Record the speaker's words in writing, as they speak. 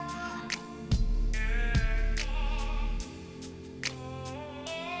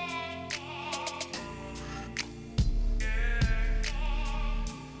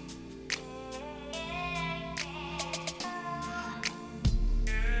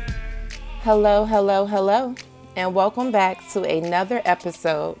Hello, hello, hello, and welcome back to another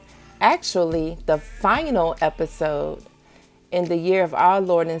episode. Actually, the final episode in the year of our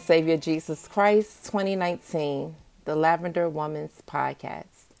Lord and Savior Jesus Christ 2019, the Lavender Woman's Podcast.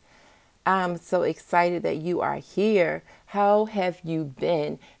 I'm so excited that you are here. How have you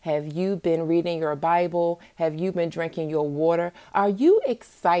been? Have you been reading your Bible? Have you been drinking your water? Are you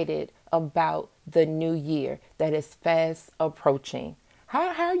excited about the new year that is fast approaching?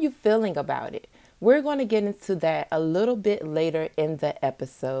 How are you feeling about it? We're going to get into that a little bit later in the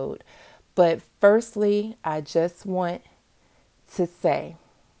episode. But firstly, I just want to say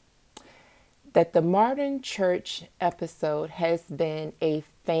that the Modern Church episode has been a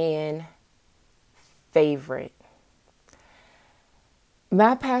fan favorite.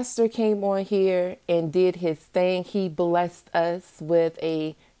 My pastor came on here and did his thing. He blessed us with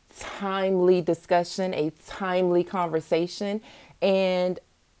a timely discussion, a timely conversation, and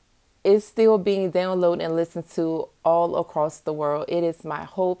it's still being downloaded and listened to all across the world. It is my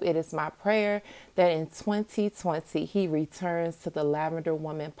hope, it is my prayer that in 2020 he returns to the Lavender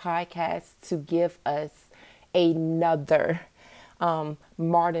Woman podcast to give us another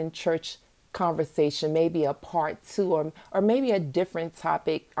modern church conversation, maybe a part two, or maybe a different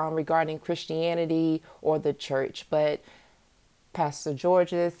topic regarding Christianity or the church. But Pastor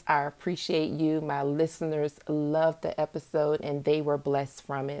Georges, I appreciate you. My listeners loved the episode and they were blessed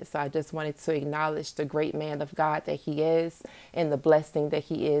from it. So I just wanted to acknowledge the great man of God that he is and the blessing that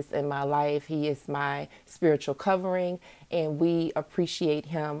he is in my life. He is my spiritual covering, and we appreciate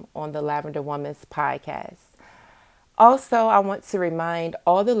him on the Lavender Woman's podcast. Also, I want to remind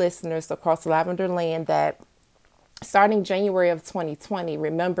all the listeners across Lavender Land that starting January of 2020,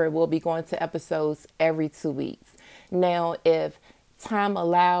 remember, we'll be going to episodes every 2 weeks. Now, if time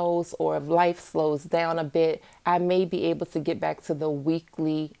allows or if life slows down a bit, I may be able to get back to the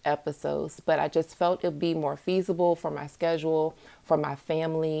weekly episodes, but I just felt it'd be more feasible for my schedule, for my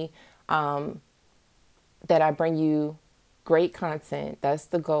family, that I bring you great content. That's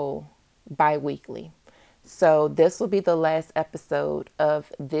the goal, bi-weekly. So this will be the last episode of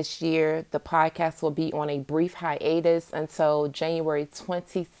this year. The podcast will be on a brief hiatus until January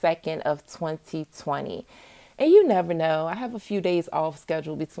 22nd of 2020. And you never know. I have a few days off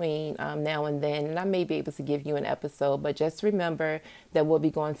scheduled between now and then, and I may be able to give you an episode. But just remember that we'll be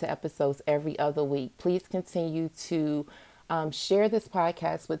going to episodes every other week. Please continue to share this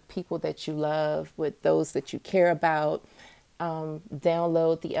podcast with people that you love, with those that you care about.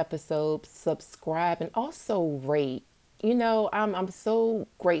 Download the episode, subscribe, and also rate. You know, I'm so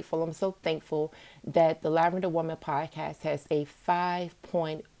grateful. I'm so thankful that the Lavender Woman podcast has a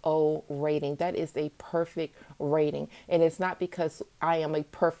 5.0 rating. That is a perfect rating. And it's not because I am a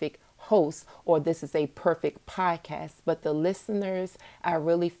perfect host or this is a perfect podcast, but the listeners, I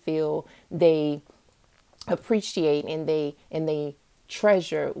really feel they appreciate and they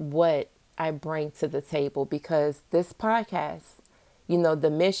treasure what I bring to the table, because this podcast, you know, the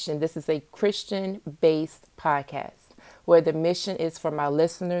mission, this is a Christian based podcast where the mission is for my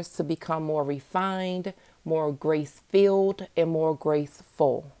listeners to become more refined, more grace filled, and more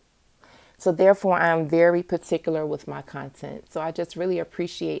graceful. So therefore, I'm very particular with my content. So I just really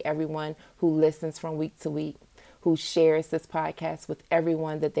appreciate everyone who listens from week to week, who shares this podcast with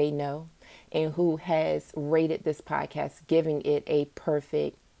everyone that they know, and who has rated this podcast, giving it a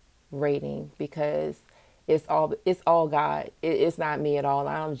perfect rating, because it's all God. It's not me at all.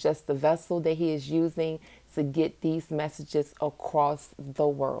 I'm just the vessel that he is using to get these messages across the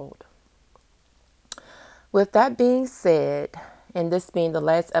world. With that being said, and this being the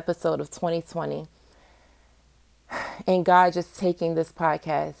last episode of 2020, and God just taking this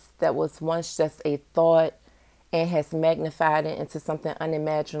podcast that was once just a thought and has magnified it into something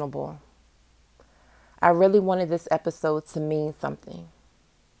unimaginable, I really wanted this episode to mean something.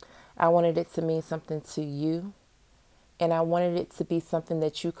 I wanted it to mean something to you, and I wanted it to be something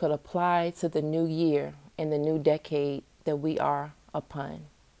that you could apply to the new year and the new decade that we are upon.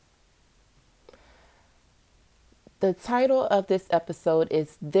 The title of this episode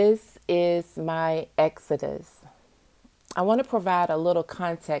is "This is My Exodus." I want to provide a little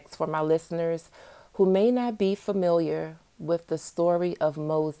context for my listeners who may not be familiar with the story of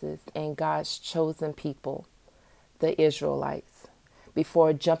Moses and God's chosen people, the Israelites,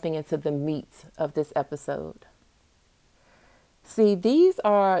 before jumping into the meat of this episode. See, these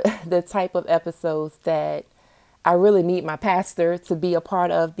are the type of episodes that I really need my pastor to be a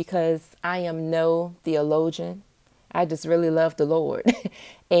part of, because I am no theologian. I just really love the Lord.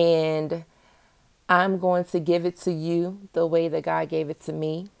 And I'm going to give it to you the way that God gave it to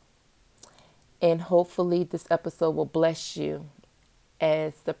me. And hopefully this episode will bless you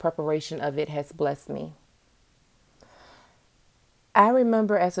as the preparation of it has blessed me. I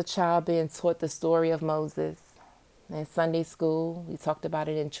remember as a child being taught the story of Moses in Sunday school. We talked about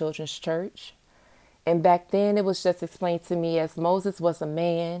it in children's church. And back then it was just explained to me as Moses was a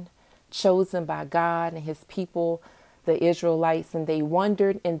man chosen by God and his people, the Israelites, and they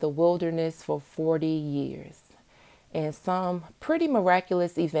wandered in the wilderness for 40 years. And some pretty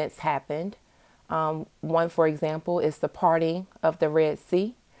miraculous events happened. One, for example, is the parting of the Red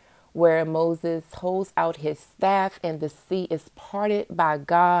Sea, where Moses holds out his staff and the sea is parted by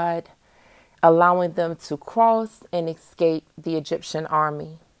God, allowing them to cross and escape the Egyptian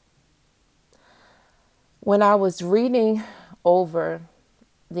army. When I was reading over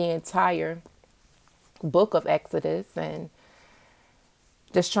the entire book of Exodus and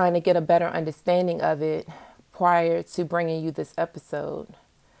just trying to get a better understanding of it prior to bringing you this episode,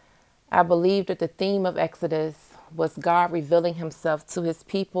 I believe that the theme of Exodus was God revealing himself to his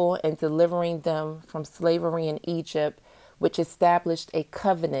people and delivering them from slavery in Egypt, which established a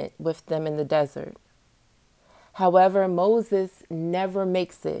covenant with them in the desert. However, Moses never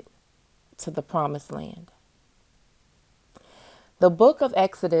makes it to the promised land. The book of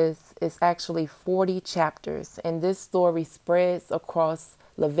Exodus is actually 40 chapters, and this story spreads across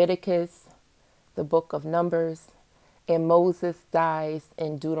Leviticus, the book of Numbers, and Moses dies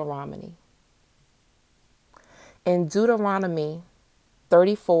in Deuteronomy. In Deuteronomy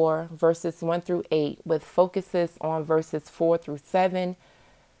 34, verses 1 through 8, with focuses on verses 4 through 7,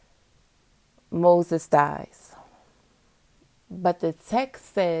 Moses dies. But the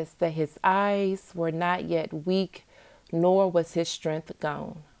text says that his eyes were not yet weak, nor was his strength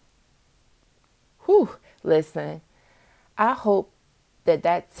gone. Whew, listen, I hope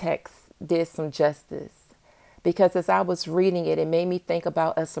that text did some justice, because as I was reading it, it made me think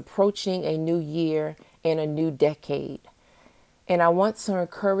about us approaching a new year and a new decade. And I want to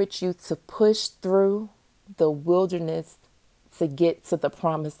encourage you to push through the wilderness to get to the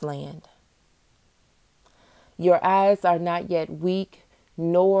promised land. Your eyes are not yet weak,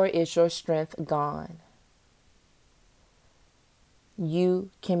 nor is your strength gone. You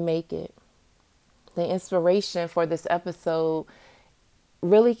can make it. The inspiration for this episode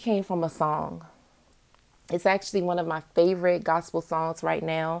really came from a song. It's actually one of my favorite gospel songs right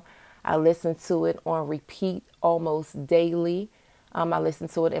now. I listen to it on repeat almost daily. I listen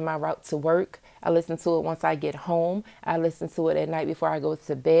to it in my route to work. I listen to it once I get home. I listen to it at night before I go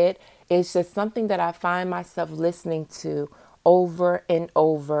to bed. It's just something that I find myself listening to over and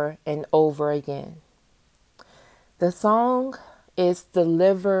over and over again. The song is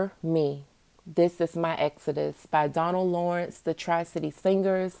Deliver Me. This is My Exodus by Donald Lawrence, the Tri-City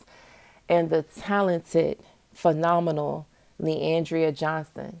Singers, and the talented, phenomenal Leandria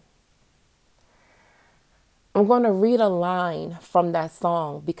Johnson. I'm going to read a line from that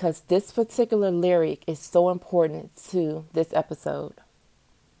song because this particular lyric is so important to this episode.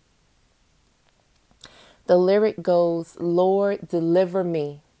 The lyric goes, Lord, deliver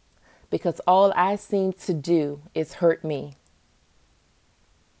me, because all I seem to do is hurt me.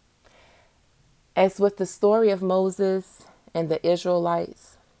 As with the story of Moses and the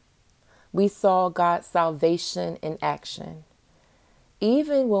Israelites, we saw God's salvation in action.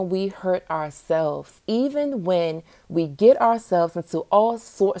 Even when we hurt ourselves, even when we get ourselves into all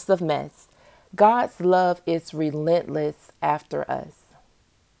sorts of mess, God's love is relentless after us.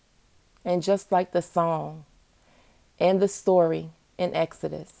 And just like the song and the story in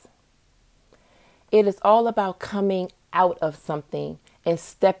Exodus, it is all about coming out of something and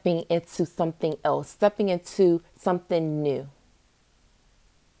stepping into something else, stepping into something new.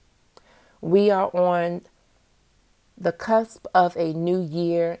 We are on the cusp of a new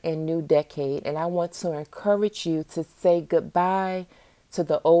year and new decade, and I want to encourage you to say goodbye to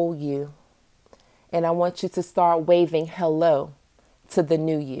the old you. And I want you to start waving hello to the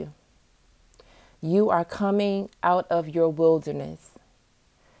new you. You are coming out of your wilderness.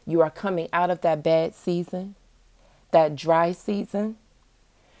 You are coming out of that bad season, that dry season.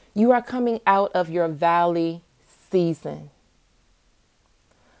 You are coming out of your valley season.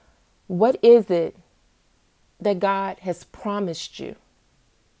 What is it that God has promised you?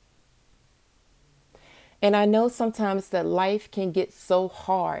 And I know sometimes that life can get so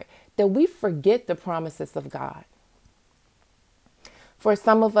hard that we forget the promises of God. For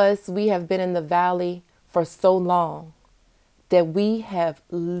some of us, we have been in the valley for so long that we have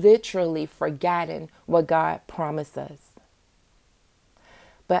literally forgotten what God promised us.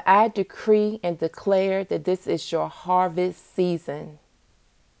 But I decree and declare that this is your harvest season.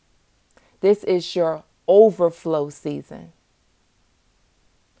 This is your overflow season.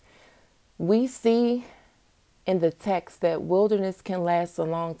 We see in the text that wilderness can last a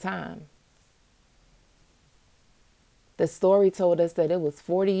long time. The story told us that it was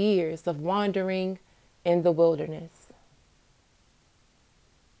 40 years of wandering in the wilderness.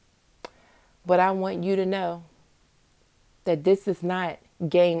 But I want you to know that this is not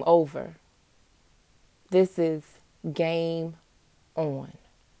game over. This is game on.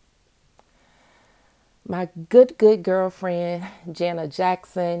 My good girlfriend, Jana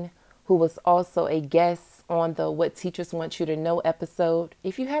Jackson, who was also a guest on the What Teachers Want You to Know episode.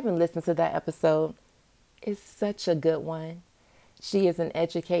 If you haven't listened to that episode, it's such a good one. She is an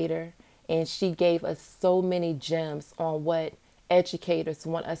educator, and she gave us so many gems on what educators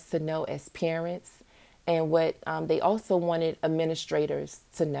want us to know as parents, and what they also wanted administrators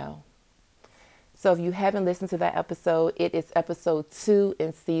to know. So if you haven't listened to that episode, it is episode 2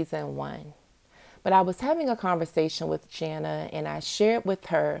 in season 1. But I was having a conversation with Jana, and I shared with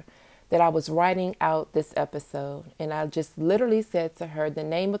her that I was writing out this episode. And I just literally said to her, the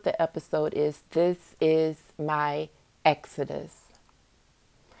name of the episode is This Is My Exodus.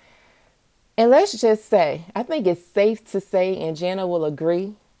 And let's just say, I think it's safe to say, and Jana will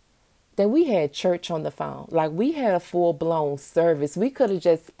agree, that we had church on the phone. Like, we had a full-blown service. We could have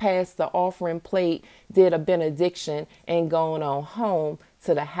just passed the offering plate, did a benediction, and gone on home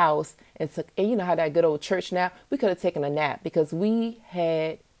to the house and took, and you know how that good old church nap, we could have taken a nap because we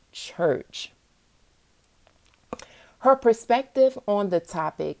had church. Her perspective on the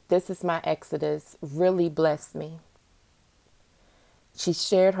topic, This Is My Exodus, really blessed me. She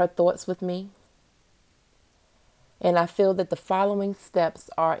shared her thoughts with me. And I feel that the following steps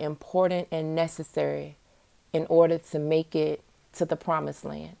are important and necessary in order to make it to the promised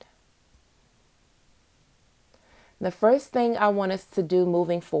land. The first thing I want us to do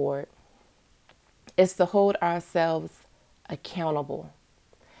moving forward is to hold ourselves accountable.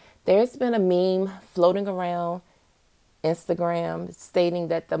 There's been a meme floating around Instagram stating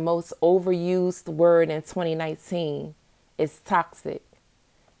that the most overused word in 2019 is toxic,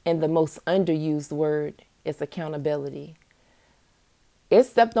 and the most underused word is accountability. It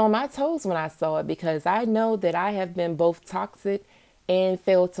stepped on my toes when I saw it, because I know that I have been both toxic and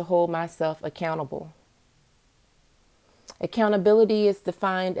failed to hold myself accountable. Accountability is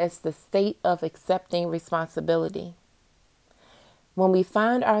defined as the state of accepting responsibility. When we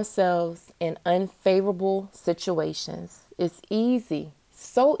find ourselves in unfavorable situations, it's easy,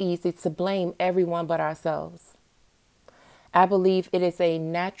 so easy to blame everyone but ourselves. I believe it is a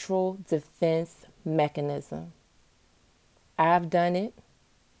natural defense mechanism. I've done it.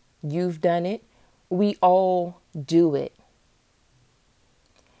 You've done it. We all do it.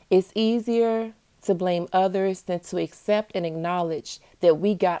 It's easier to blame others than to accept and acknowledge that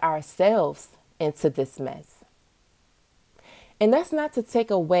we got ourselves into this mess. And that's not to take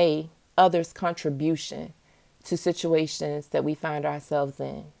away others' contribution to situations that we find ourselves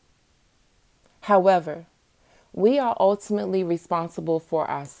in. However, we are ultimately responsible for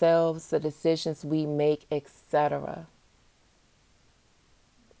ourselves, the decisions we make, etc.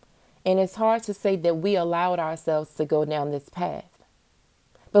 And it's hard to say that we allowed ourselves to go down this path.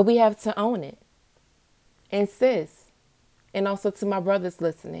 But we have to own it. And sis, and also to my brothers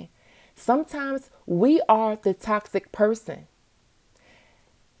listening, sometimes we are the toxic person.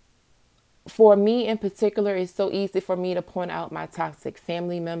 For me in particular, it's so easy for me to point out my toxic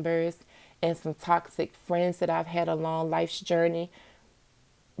family members and some toxic friends that I've had along life's journey.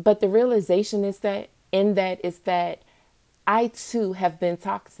 But the realization is that I too have been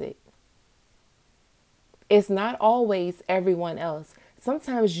toxic. It's not always everyone else.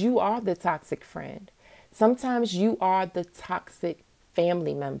 Sometimes you are the toxic friend. Sometimes you are the toxic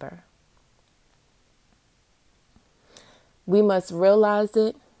family member. We must realize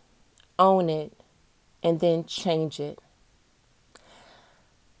it, own it, and then change it.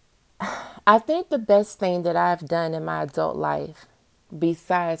 I think the best thing that I've done in my adult life,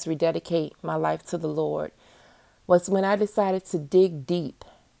 besides rededicate my life to the Lord, was when I decided to dig deep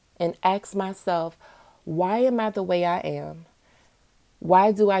and ask myself, why am I the way I am?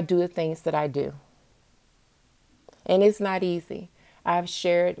 Why do I do the things that I do? And it's not easy. I've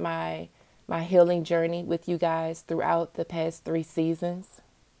shared my healing journey with you guys throughout the past 3 seasons.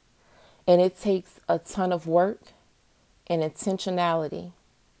 And it takes a ton of work and intentionality.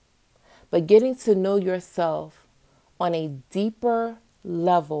 But getting to know yourself on a deeper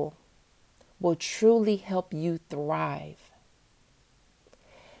level will truly help you thrive.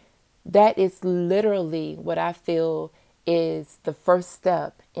 That is literally what I feel is the first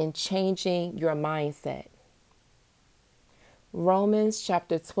step in changing your mindset. Romans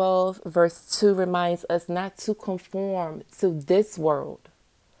chapter 12, verse 2 reminds us not to conform to this world,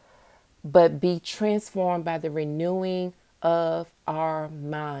 but be transformed by the renewing of our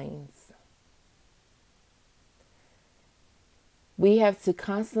minds. We have to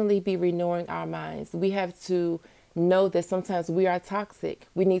constantly be renewing our minds. We have to know that sometimes we are toxic.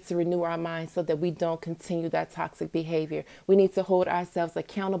 We need to renew our minds so that we don't continue that toxic behavior. We need to hold ourselves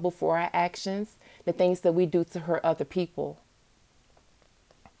accountable for our actions, the things that we do to hurt other people.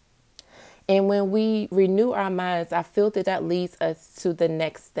 And when we renew our minds, I feel that that leads us to the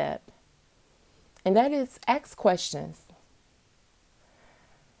next step. And that is ask questions.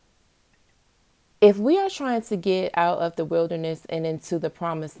 If we are trying to get out of the wilderness and into the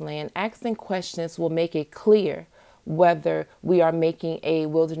promised land, asking questions will make it clear whether we are making a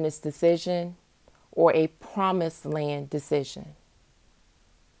wilderness decision or a promised land decision.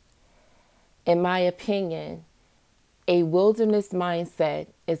 In my opinion, a wilderness mindset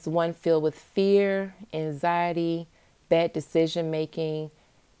is one filled with fear, anxiety, bad decision making,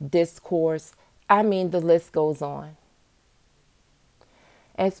 discourse. I mean, the list goes on.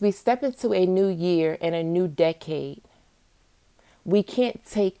 As we step into a new year and a new decade, we can't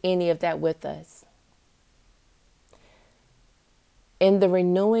take any of that with us. In the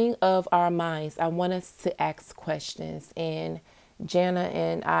renewing of our minds, I want us to ask questions. And Jana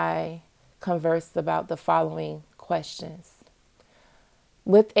and I conversed about the following questions.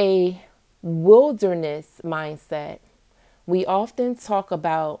 With a wilderness mindset, we often talk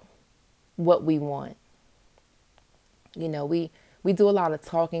about what we want. You know, we do a lot of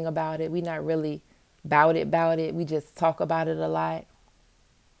talking about it. We're not really about it. We just talk about it a lot.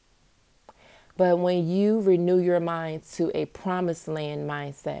 But when you renew your mind to a promised land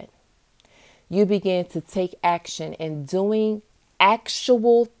mindset, you begin to take action in doing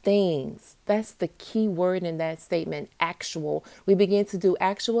actual things. That's the key word in that statement, actual. We begin to do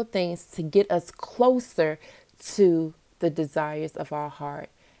actual things to get us closer to the desires of our heart.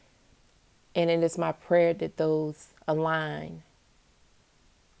 And it is my prayer that those align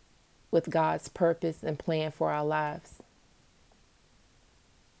with God's purpose and plan for our lives.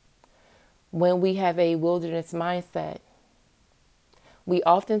 When we have a wilderness mindset, we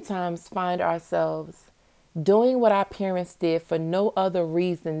oftentimes find ourselves doing what our parents did for no other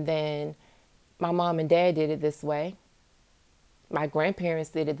reason than my mom and dad did it this way. My grandparents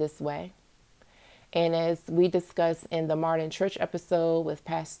did it this way. And as we discussed in the Martin Church episode with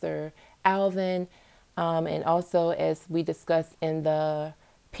Pastor Alvin, and also as we discussed in the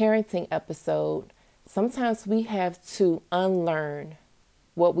parenting episode, sometimes we have to unlearn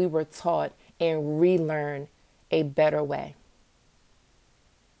what we were taught and relearn a better way.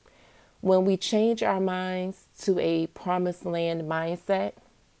 When we change our minds to a promised land mindset,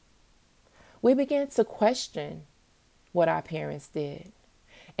 we begin to question what our parents did.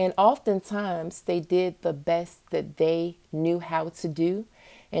 And oftentimes they did the best that they knew how to do.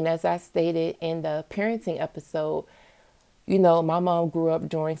 And as I stated in the parenting episode, you know, my mom grew up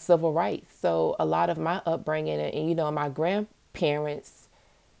during civil rights. So a lot of my upbringing and you know, my grandparents'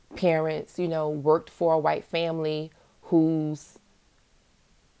 parents, you know, worked for a white family whose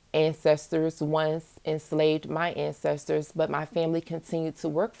ancestors once enslaved my ancestors, but my family continued to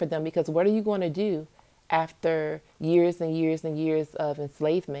work for them because what are you going to do after years and years and years of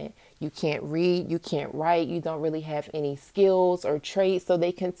enslavement? You can't read, you can't write, you don't really have any skills or trades. So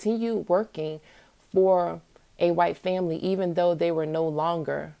they continue working for a white family, even though they were no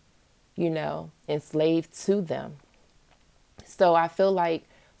longer, you know, enslaved to them. So I feel like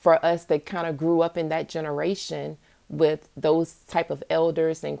for us that kind of grew up in that generation with those type of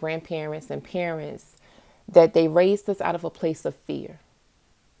elders and grandparents and parents, that they raised us out of a place of fear.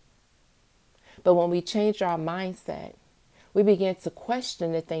 But when we changed our mindset, we began to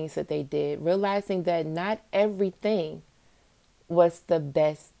question the things that they did, realizing that not everything was the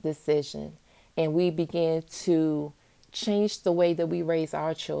best decision. And we began to change the way that we raise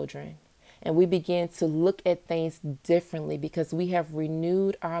our children. And we began to look at things differently because we have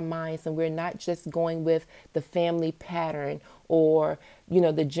renewed our minds and we're not just going with the family pattern or, you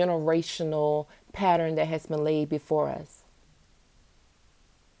know, the generational pattern that has been laid before us.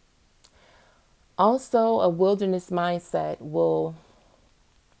 Also, a wilderness mindset will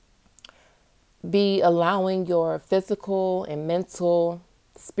be allowing your physical and mental,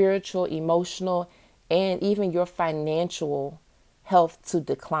 spiritual, emotional, and even your financial health to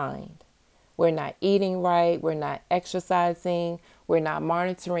decline. We're not eating right. We're not exercising. We're not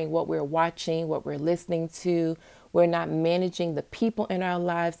monitoring what we're watching, what we're listening to. We're not managing the people in our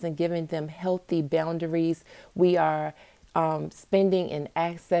lives and giving them healthy boundaries. We are spending in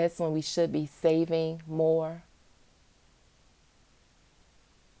excess when we should be saving more.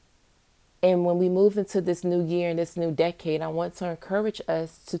 And when we move into this new year and this new decade, I want to encourage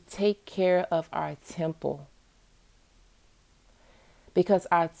us to take care of our temple, because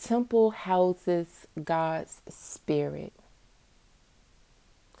our temple houses God's spirit.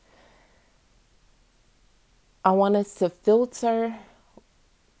 I want us to filter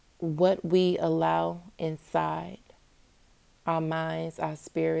what we allow inside our minds, our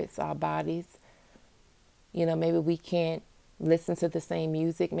spirits, our bodies. You know, maybe we can't listen to the same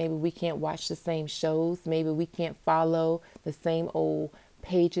music. Maybe we can't watch the same shows. Maybe we can't follow the same old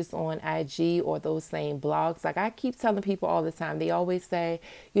pages on IG or those same blogs. Like I keep telling people all the time, they always say,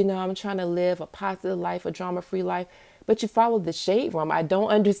 you know, I'm trying to live a positive life, a drama-free life, but you follow the shade room. I don't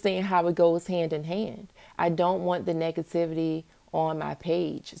understand how it goes hand in hand. I don't want the negativity on my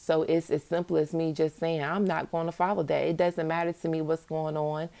page. So it's as simple as me just saying, I'm not going to follow that. It doesn't matter to me what's going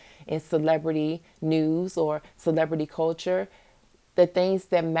on in celebrity news or celebrity culture. The things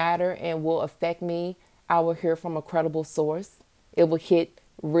that matter and will affect me, I will hear from a credible source. It will hit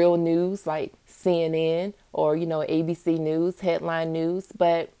real news like CNN or, you know, ABC News, headline news.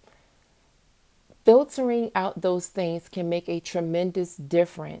 But filtering out those things can make a tremendous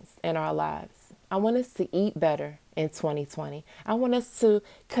difference in our lives. I want us to eat better in 2020. I want us to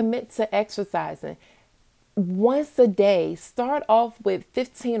commit to exercising once a day. Start off with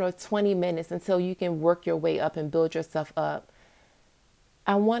 15 or 20 minutes until you can work your way up and build yourself up.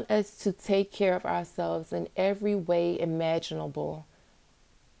 I want us to take care of ourselves in every way imaginable.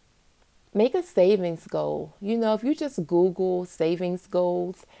 Make a savings goal. You know, if you just Google savings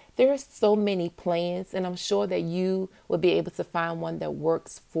goals, there are so many plans, and I'm sure that you will be able to find one that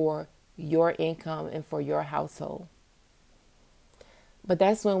works for your income and for your household. But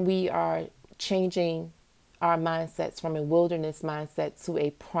that's when we are changing our mindsets from a wilderness mindset to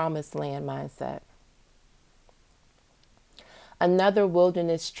a promised land mindset. Another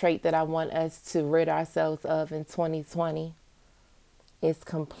wilderness trait that I want us to rid ourselves of in 2020 is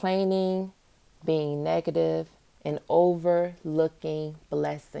complaining, being negative, and overlooking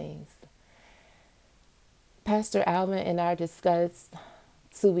blessings. Pastor Alvin and I discussed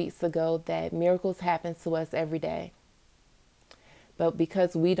 2 weeks ago that miracles happen to us every day. But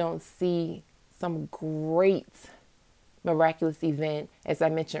because we don't see some great miraculous event, as I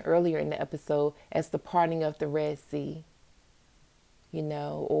mentioned earlier in the episode, as the parting of the Red Sea, you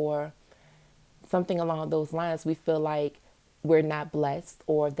know, or something along those lines, we feel like we're not blessed,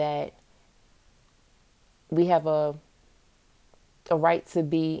 or that we have a right to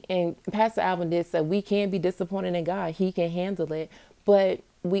be. And Pastor Alvin did say we can be disappointed in God. He can handle it. But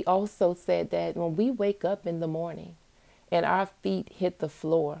we also said that when we wake up in the morning and our feet hit the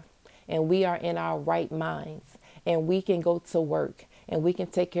floor and we are in our right minds and we can go to work and we can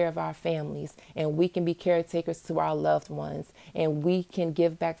take care of our families and we can be caretakers to our loved ones and we can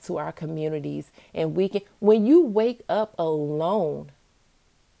give back to our communities, and we can, when you wake up alone,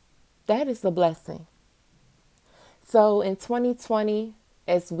 that is a blessing. So in 2020,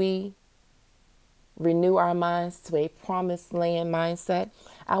 as we renew our minds to a promised land mindset,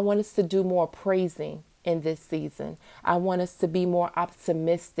 I want us to do more praising in this season. I want us to be more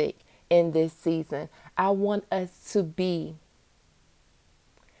optimistic in this season. I want us to be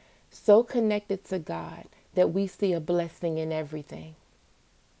so connected to God that we see a blessing in everything.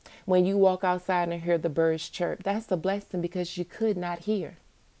 When you walk outside and hear the birds chirp, that's a blessing because you could not hear.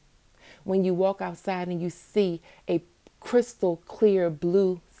 When you walk outside and you see a crystal clear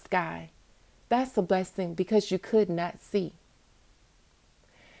blue sky, that's a blessing because you could not see.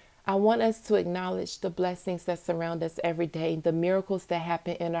 I want us to acknowledge the blessings that surround us every day, the miracles that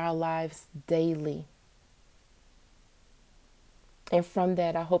happen in our lives daily. And from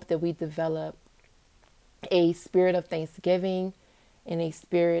that, I hope that we develop a spirit of thanksgiving and a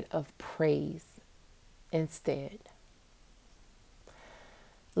spirit of praise instead.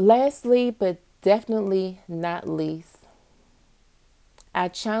 Lastly, but definitely not least, I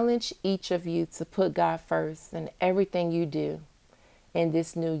challenge each of you to put God first in everything you do in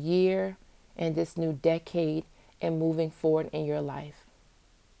this new year, in this new decade, and moving forward in your life.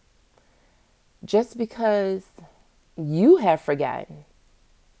 Just because you have forgotten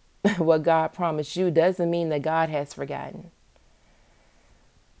what God promised you doesn't mean that God has forgotten.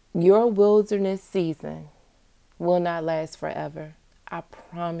 Your wilderness season will not last forever. I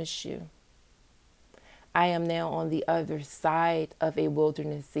promise you. I am now on the other side of a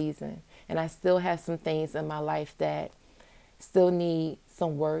wilderness season, and I still have some things in my life that still need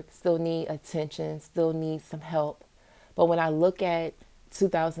some work, still need attention, still need some help. But when I look at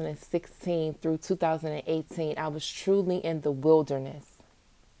 2016 through 2018, I was truly in the wilderness.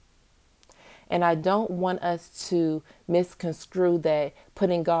 And I don't want us to misconstrue that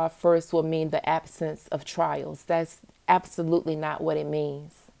putting God first will mean the absence of trials. That's absolutely not what it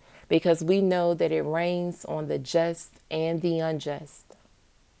means, because we know that it rains on the just and the unjust.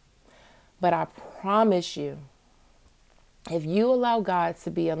 But I promise you, if you allow God to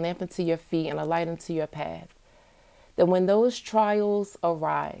be a lamp unto your feet and a light unto your path, then when those trials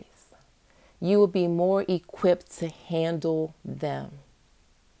arise, you will be more equipped to handle them.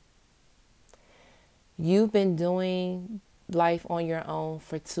 You've been doing life on your own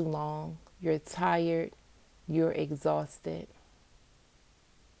for too long. You're tired. You're exhausted.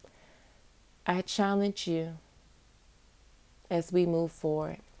 I challenge you as we move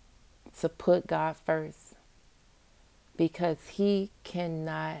forward to put God first, because He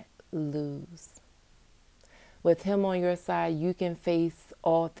cannot lose. With Him on your side, you can face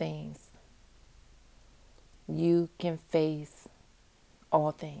all things. You can face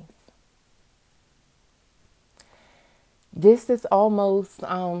all things. This is almost,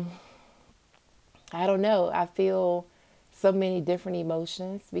 I don't know, I feel so many different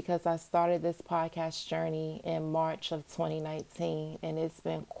emotions because I started this podcast journey in March of 2019, and it's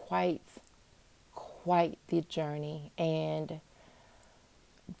been quite the journey. And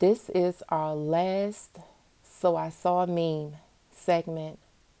this is our last So I Saw a Meme segment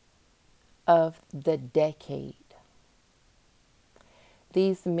of the decade.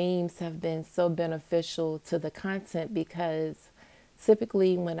 These memes have been so beneficial to the content because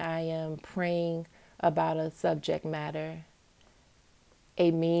typically when I am praying about a subject matter,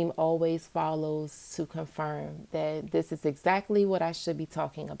 a meme always follows to confirm that this is exactly what I should be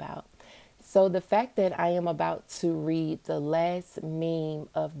talking about. So the fact that I am about to read the last meme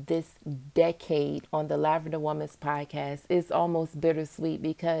of this decade on the Lavender Woman's podcast is almost bittersweet,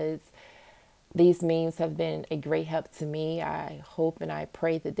 because these memes have been a great help to me. I hope and I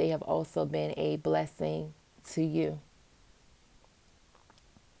pray that they have also been a blessing to you.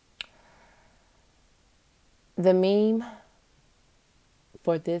 The meme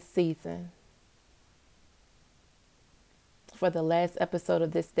for this season, for the last episode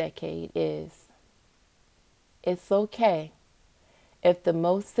of this decade, is: it's okay if the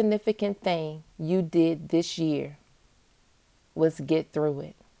most significant thing you did this year was get through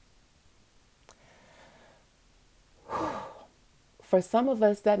it. For some of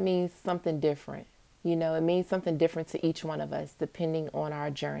us, that means something different. You know, it means something different to each one of us, depending on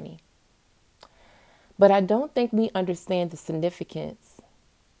our journey. But I don't think we understand the significance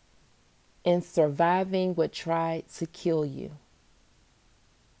in surviving what tried to kill you.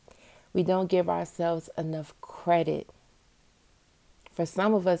 We don't give ourselves enough credit. For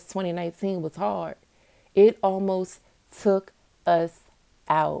some of us, 2019 was hard. It almost took us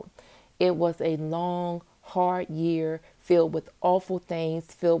out. It was a long, hard year filled with awful things,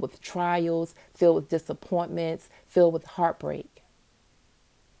 filled with trials, filled with disappointments, filled with heartbreak.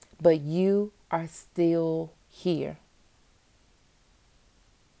 But you are still here.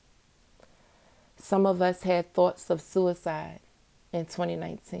 Some of us had thoughts of suicide in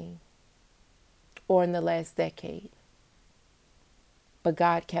 2019 or in the last decade, but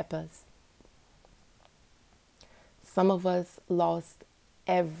God kept us. Some of us lost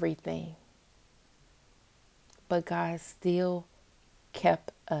everything, but God still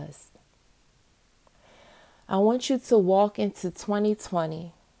kept us. I want you to walk into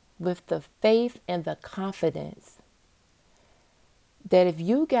 2020 with the faith and the confidence that if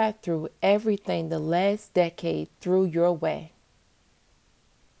you got through everything the last decade threw your way,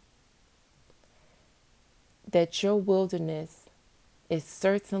 that your wilderness is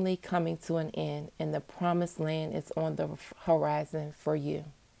certainly coming to an end and the promised land is on the horizon for you.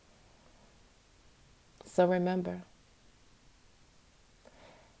 So remember,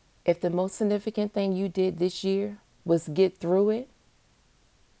 if the most significant thing you did this year was get through it,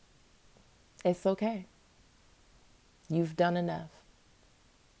 it's okay. You've done enough.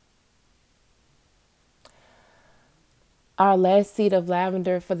 Our last seed of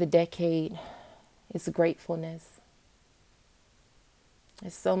lavender for the decade is gratefulness.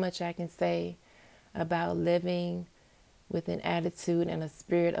 There's so much I can say about living with an attitude and a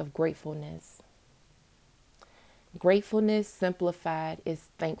spirit of gratefulness. Gratefulness simplified is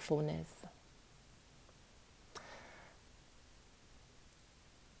thankfulness.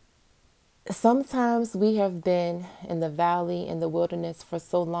 Sometimes we have been in the valley, in the wilderness for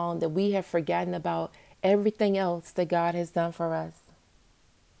so long that we have forgotten about everything else that God has done for us.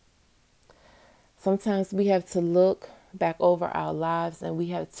 Sometimes we have to look back over our lives and we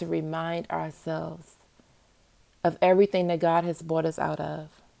have to remind ourselves of everything that God has brought us out of.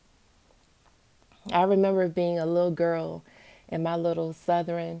 I remember being a little girl in my little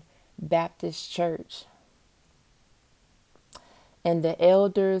southern Baptist church, and the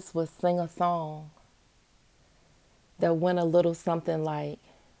elders would sing a song that went a little something like,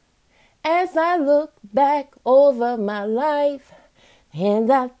 as I look back over my life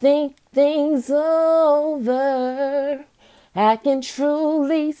and I think things over, I can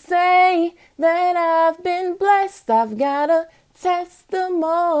truly say that I've been blessed. I've got a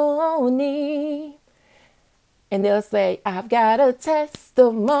testimony. And they'll say, I've got a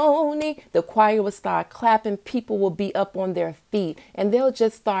testimony. The choir will start clapping. People will be up on their feet. And they'll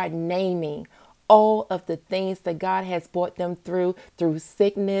just start naming all of the things that God has brought them through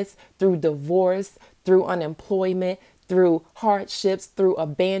sickness, through divorce, through unemployment, through hardships, through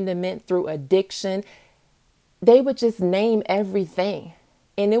abandonment, through addiction. They would just name everything.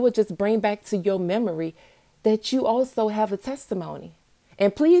 And it would just bring back to your memory that you also have a testimony.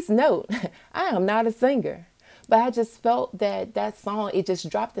 And please note, I am not a singer. But I just felt that song, it just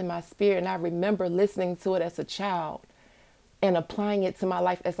dropped in my spirit. And I remember listening to it as a child and applying it to my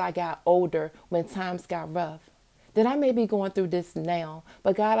life as I got older when times got rough. That I may be going through this now,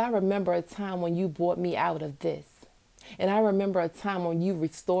 but God, I remember a time when you brought me out of this. And I remember a time when you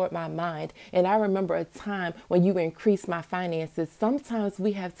restored my mind. And I remember a time when you increased my finances. Sometimes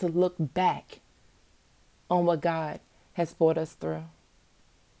we have to look back on what God has brought us through.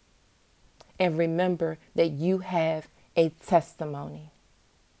 And remember that you have a testimony.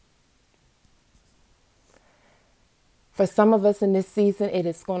 For some of us in this season, it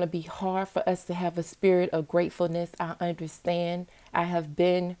is going to be hard for us to have a spirit of gratefulness. I understand. I have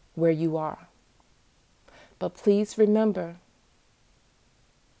been where you are. But please remember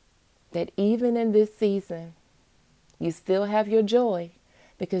that even in this season, you still have your joy,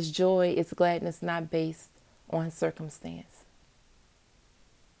 because joy is gladness not based on circumstance.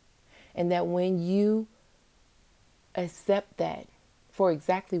 And that when you accept that for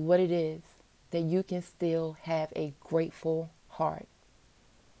exactly what it is, that you can still have a grateful heart.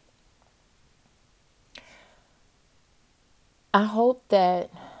 I hope that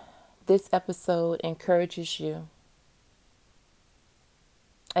this episode encourages you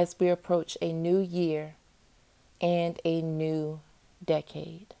as we approach a new year and a new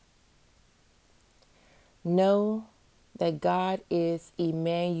decade. Know that God is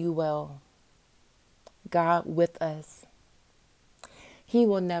Emmanuel, God with us. He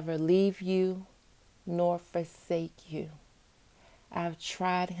will never leave you nor forsake you. I've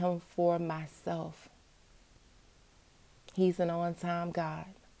tried him for myself. He's an on-time God.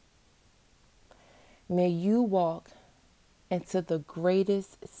 May you walk into the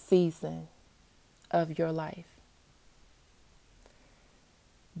greatest season of your life.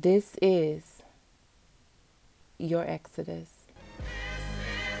 This is your Exodus.